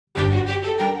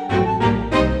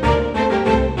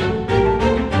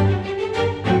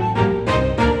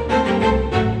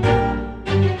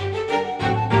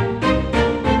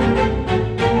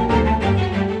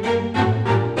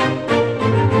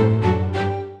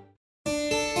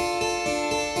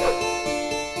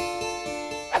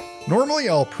Normally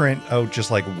I'll print out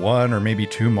just like one or maybe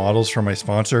two models from my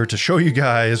sponsor to show you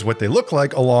guys what they look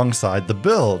like alongside the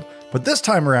build. But this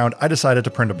time around, I decided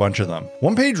to print a bunch of them.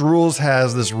 One Page Rules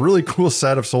has this really cool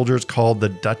set of soldiers called the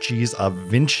Duchies of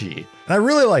Vinci, and I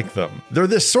really like them. They're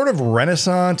this sort of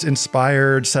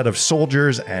Renaissance-inspired set of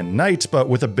soldiers and knights, but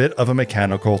with a bit of a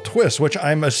mechanical twist, which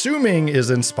I'm assuming is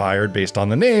inspired, based on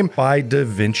the name, by Da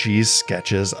Vinci's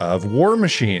sketches of war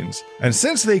machines. And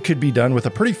since they could be done with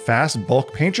a pretty fast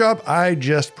bulk paint job, I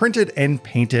just printed and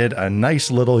painted a nice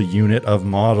little unit of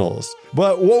models.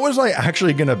 But what was I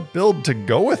actually gonna build to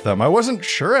go with them? I wasn't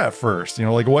sure at first,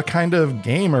 like what kind of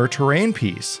game or terrain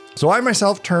piece. So I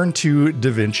myself turned to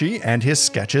Da Vinci and his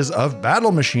sketches of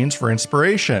battle machines for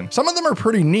inspiration. Some of them are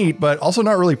pretty neat, but also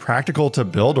not really practical to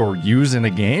build or use in a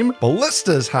game.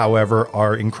 Ballistas, however,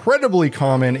 are incredibly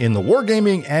common in the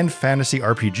wargaming and fantasy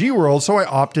RPG world, so I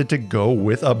opted to go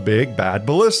with a big bad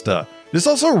ballista. This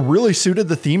also really suited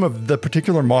the theme of the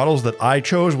particular models that I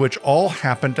chose, which all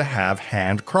happen to have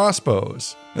hand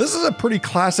crossbows. This is a pretty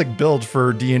classic build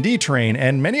for D&D terrain,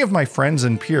 and many of my friends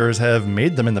and peers have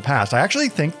made them in the past. I actually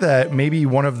think that maybe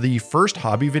one of the first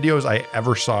hobby videos I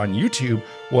ever saw on YouTube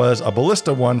was a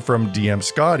ballista one from DM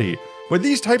Scotty. But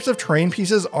these types of terrain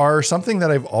pieces are something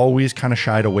that I've always kind of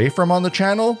shied away from on the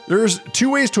channel. There's two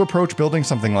ways to approach building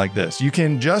something like this. You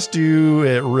can just do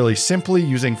it really simply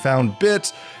using found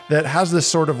bits that has this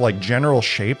sort of like general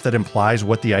shape that implies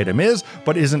what the item is,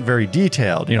 but isn't very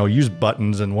detailed, use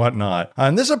buttons and whatnot.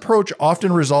 And this approach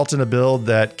often results in a build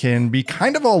that can be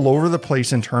kind of all over the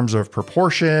place in terms of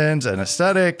proportions and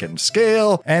aesthetic and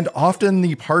scale, and often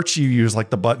the parts you use, like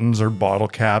the buttons or bottle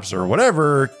caps or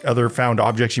whatever other found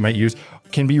objects you might use,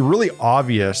 can be really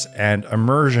obvious and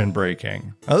immersion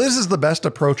breaking. Now, this is the best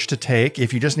approach to take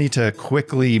if you just need to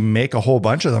quickly make a whole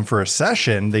bunch of them for a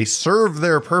session. They serve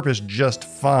their purpose just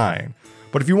fine.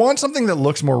 But if you want something that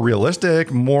looks more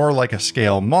realistic, more like a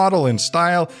scale model in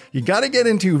style, you gotta get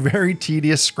into very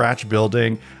tedious scratch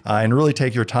building and really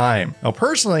take your time. Now,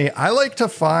 personally, I like to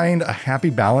find a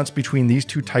happy balance between these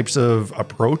two types of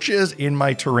approaches in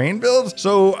my terrain builds,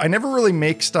 so I never really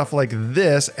make stuff like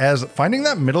this, as finding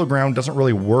that middle ground doesn't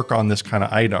really work on this kind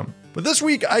of item. But this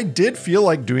week, I did feel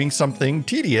like doing something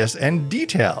tedious and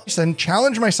detailed, and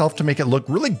challenge myself to make it look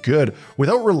really good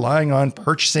without relying on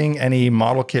purchasing any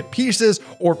model kit pieces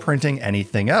or printing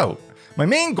anything out. My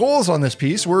main goals on this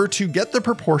piece were to get the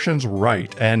proportions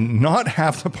right and not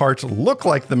have the parts look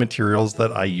like the materials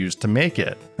that I used to make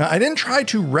it. Now, I didn't try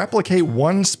to replicate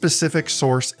one specific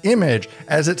source image,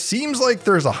 as it seems like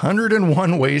there's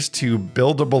 101 ways to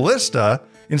build a ballista.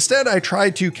 Instead, I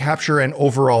tried to capture an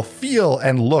overall feel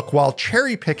and look while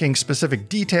cherry picking specific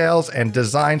details and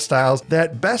design styles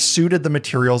that best suited the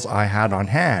materials I had on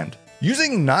hand.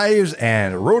 Using knives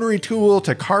and a rotary tool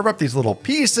to carve up these little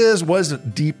pieces was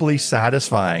deeply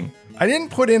satisfying. I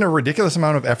didn't put in a ridiculous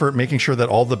amount of effort making sure that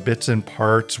all the bits and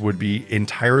parts would be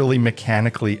entirely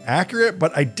mechanically accurate,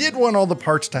 but I did want all the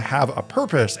parts to have a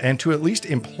purpose and to at least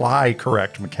imply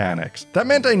correct mechanics. That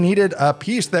meant I needed a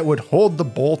piece that would hold the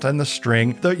bolt and the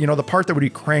string, the part that would be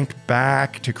cranked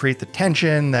back to create the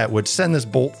tension that would send this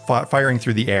bolt firing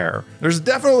through the air. There's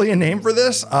definitely a name for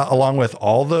this, along with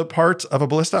all the parts of a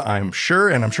ballista, I'm sure,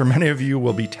 and I'm sure many of you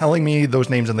will be telling me those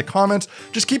names in the comments.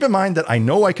 Just keep in mind that I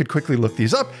know I could quickly look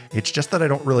these up. It's just that I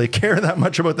don't really care that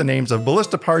much about the names of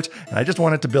ballista parts, and I just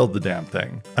wanted to build the damn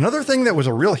thing. Another thing that was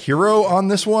a real hero on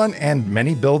this one, and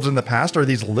many builds in the past, are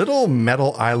these little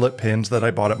metal eyelet pins that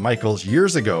I bought at Michael's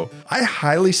years ago. I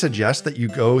highly suggest that you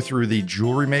go through the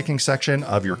jewelry making section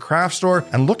of your craft store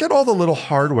and look at all the little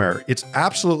hardware. It's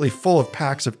absolutely full of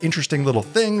packs of interesting little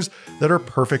things that are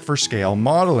perfect for scale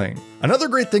modeling. Another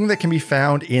great thing that can be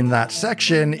found in that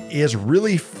section is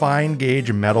really fine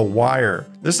gauge metal wire.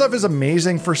 This stuff is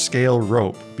amazing for scale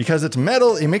rope. Because it's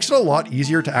metal, it makes it a lot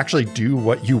easier to actually do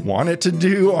what you want it to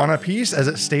do on a piece, as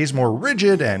it stays more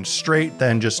rigid and straight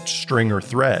than just string or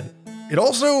thread. It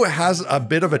also has a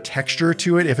bit of a texture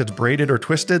to it if it's braided or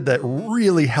twisted that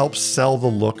really helps sell the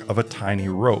look of a tiny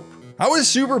rope. I was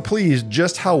super pleased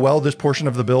just how well this portion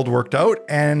of the build worked out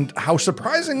and how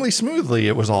surprisingly smoothly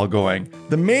it was all going.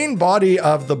 The main body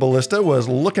of the ballista was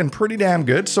looking pretty damn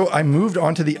good, so I moved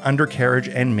on to the undercarriage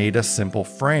and made a simple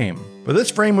frame. But this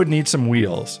frame would need some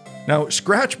wheels. Now,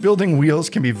 scratch building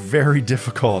wheels can be very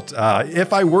difficult.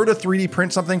 If I were to 3D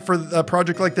print something for a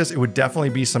project like this, it would definitely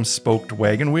be some spoked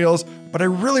wagon wheels, but I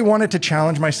really wanted to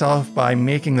challenge myself by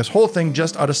making this whole thing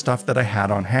just out of stuff that I had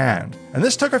on hand. And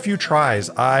this took a few tries.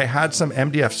 I had some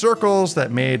MDF circles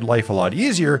that made life a lot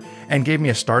easier and gave me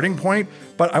a starting point,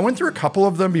 but I went through a couple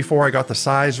of them before I got the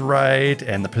size right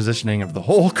and the positioning of the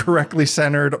hole correctly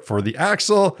centered for the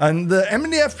axle. And the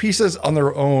MDF pieces on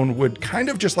their own would kind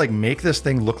of just like make this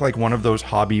thing look like one of those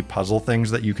hobby puzzle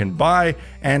things that you can buy,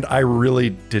 and I really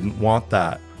didn't want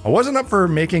that. I wasn't up for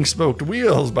making spoked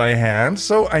wheels by hand,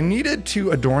 so I needed to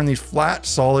adorn these flat,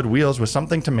 solid wheels with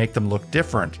something to make them look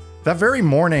different. That very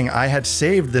morning, I had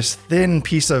saved this thin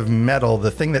piece of metal,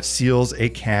 the thing that seals a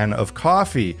can of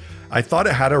coffee. I thought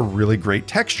it had a really great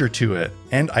texture to it,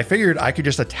 and I figured I could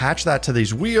just attach that to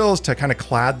these wheels to kind of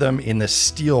clad them in this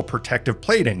steel protective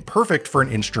plating, perfect for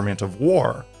an instrument of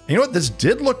war. You know what, this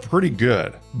did look pretty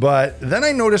good, but then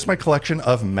I noticed my collection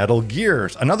of metal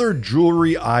gears, another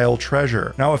jewelry aisle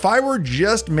treasure. Now, if I were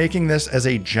just making this as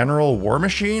a general war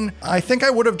machine, I think I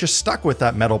would have just stuck with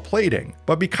that metal plating.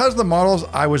 But because the models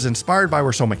I was inspired by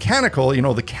were so mechanical, you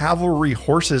know, the cavalry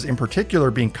horses in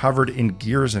particular being covered in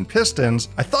gears and pistons,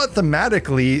 I thought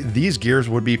thematically these gears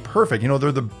would be perfect. You know,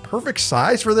 they're the perfect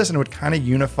size for this and it would kind of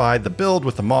unify the build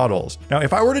with the models. Now,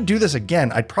 if I were to do this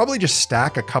again, I'd probably just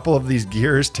stack a couple of these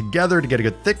gears together to get a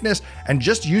good thickness and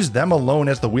just use them alone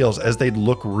as the wheels, as they'd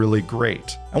look really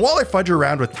great. And while I fudge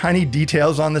around with tiny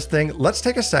details on this thing, let's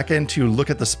take a second to look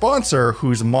at the sponsor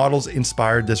whose models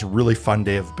inspired this really fun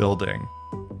day of building.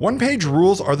 One Page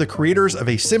Rules are the creators of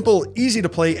a simple, easy to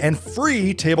play, and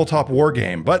free tabletop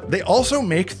wargame, but they also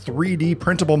make 3D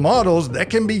printable models that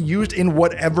can be used in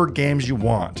whatever games you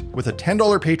want. With a $10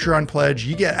 Patreon pledge,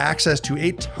 you get access to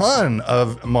a ton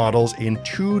of models in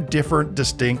 2 different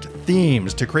distinct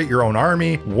themes to create your own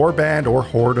army, warband, or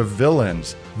horde of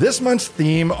villains. This month's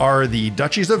theme are the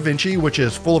Duchies of Vinci, which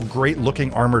is full of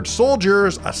great-looking armored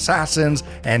soldiers, assassins,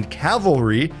 and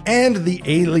cavalry, and the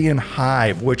Alien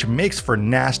Hive, which makes for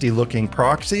nasty-looking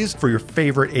proxies for your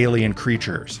favorite alien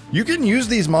creatures. You can use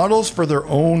these models for their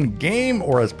own game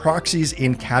or as proxies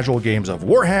in casual games of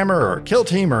Warhammer or Kill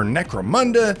Team or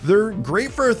Necromunda. They're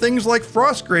great for things like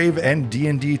Frostgrave and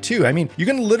D&D 2. I mean, you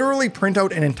can literally print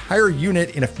out an entire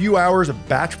unit in a few hours,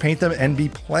 batch paint them, and be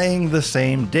playing the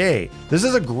same day. This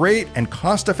is a great and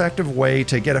cost-effective way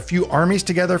to get a few armies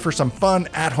together for some fun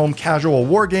at-home casual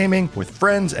wargaming with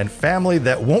friends and family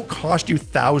that won't cost you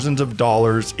thousands of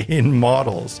dollars in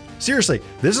models. Seriously,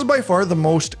 this is by far the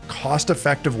most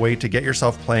cost-effective way to get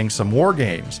yourself playing some war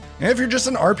games. And if you're just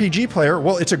an RPG player,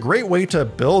 well, it's a great way to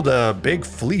build a big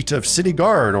fleet of city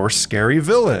guard or scary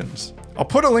villains. I'll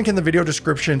put a link in the video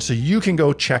description so you can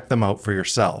go check them out for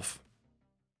yourself.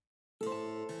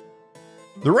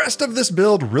 The rest of this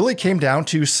build really came down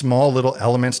to small little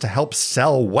elements to help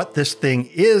sell what this thing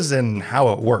is and how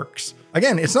it works.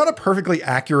 Again, it's not a perfectly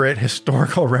accurate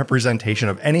historical representation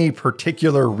of any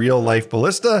particular real-life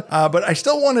ballista, but I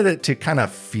still wanted it to kind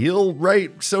of feel right,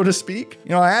 so to speak. You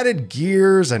know, I added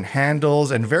gears and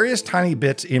handles and various tiny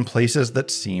bits in places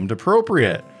that seemed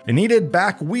appropriate. It needed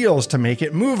back wheels to make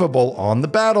it movable on the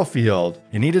battlefield.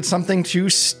 It needed something to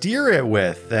steer it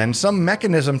with, and some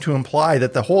mechanism to imply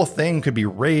that the whole thing could be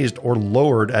raised or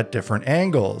lowered at different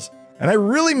angles. And I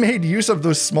really made use of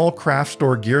those small craft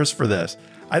store gears for this.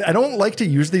 I don't like to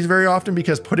use these very often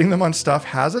because putting them on stuff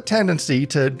has a tendency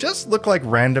to just look like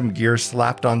random gear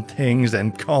slapped on things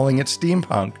and calling it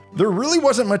steampunk. There really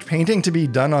wasn't much painting to be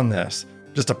done on this.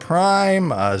 Just a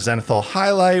prime, a zenithal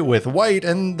highlight with white,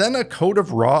 and then a coat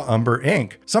of raw umber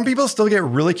ink. Some people still get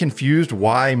really confused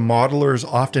why modelers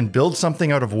often build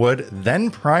something out of wood,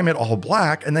 then prime it all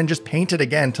black, and then just paint it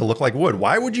again to look like wood.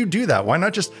 Why would you do that? Why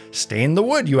not just stain the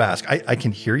wood, you ask? I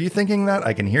can hear you thinking that.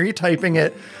 I can hear you typing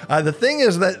it. The thing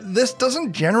is that this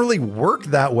doesn't generally work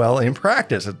that well in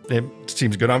practice. It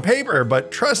seems good on paper,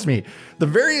 but trust me, the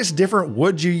various different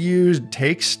woods you use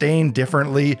take stain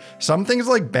differently. Some things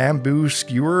like bamboo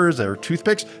skewers or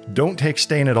toothpicks don't take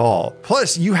stain at all.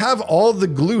 Plus, you have all the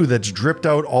glue that's dripped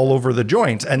out all over the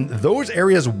joints, and those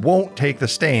areas won't take the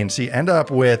stain, so you end up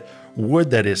with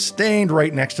wood that is stained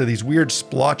right next to these weird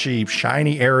splotchy,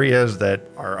 shiny areas that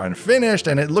are unfinished,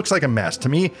 and it looks like a mess. To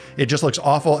me, it just looks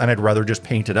awful, and I'd rather just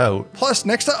paint it out. Plus,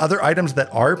 next to other items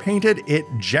that are painted, it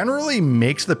generally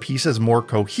makes the pieces more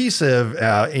cohesive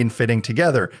in fitting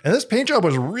together. And this paint job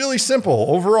was really simple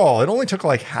overall. It only took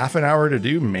like half an hour to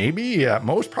do, maybe at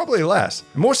most, probably less.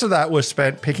 Most of that was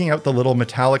spent picking out the little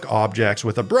metallic objects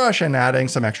with a brush and adding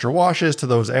some extra washes to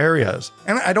those areas.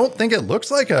 And I don't think it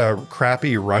looks like a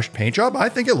crappy rushed paint job. I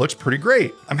think it looks pretty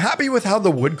great. I'm happy with how the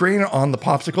wood grain on the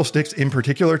popsicle sticks in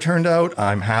particular turned out.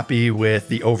 I'm happy with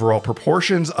the overall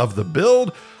proportions of the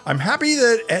build. I'm happy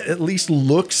that it at least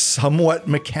looks somewhat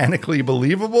mechanically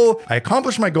believable. I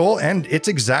accomplished my goal and it's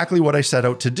exactly what I set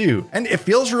out to do. And it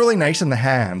feels really nice in the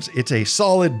hands. It's a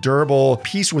solid, durable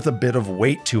piece with a bit of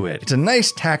weight to it. It's a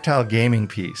nice tactile gaming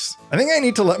piece. I think I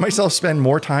need to let myself spend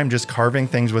more time just carving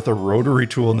things with a rotary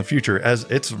tool in the future, as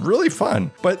it's really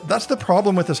fun. But that's the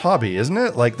problem with this hobby, isn't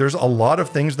it? Like, there's a lot of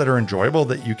things that are enjoyable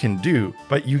that you can do,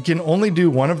 but you can only do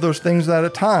one of those things at a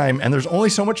time, and there's only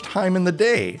so much time in the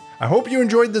day. I hope you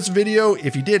enjoyed this video.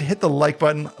 If you did, hit the like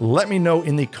button, let me know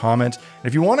in the comments. And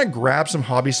if you want to grab some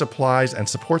hobby supplies and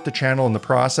support the channel in the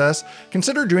process,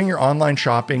 consider doing your online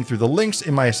shopping through the links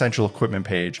in my essential equipment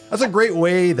page. That's a great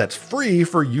way that's free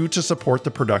for you to support the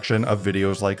production of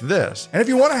videos like this. And if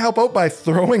you want to help out by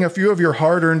throwing a few of your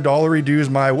hard-earned dollary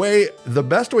dues my way, the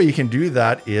best way you can do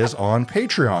that is on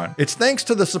Patreon. It's thanks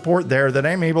to the support there that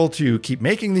I'm able to keep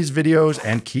making these videos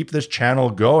and keep this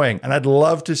channel going, and I'd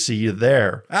love to see you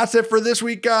there. That's it for this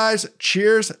week, guys.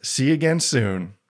 Cheers. See you again soon.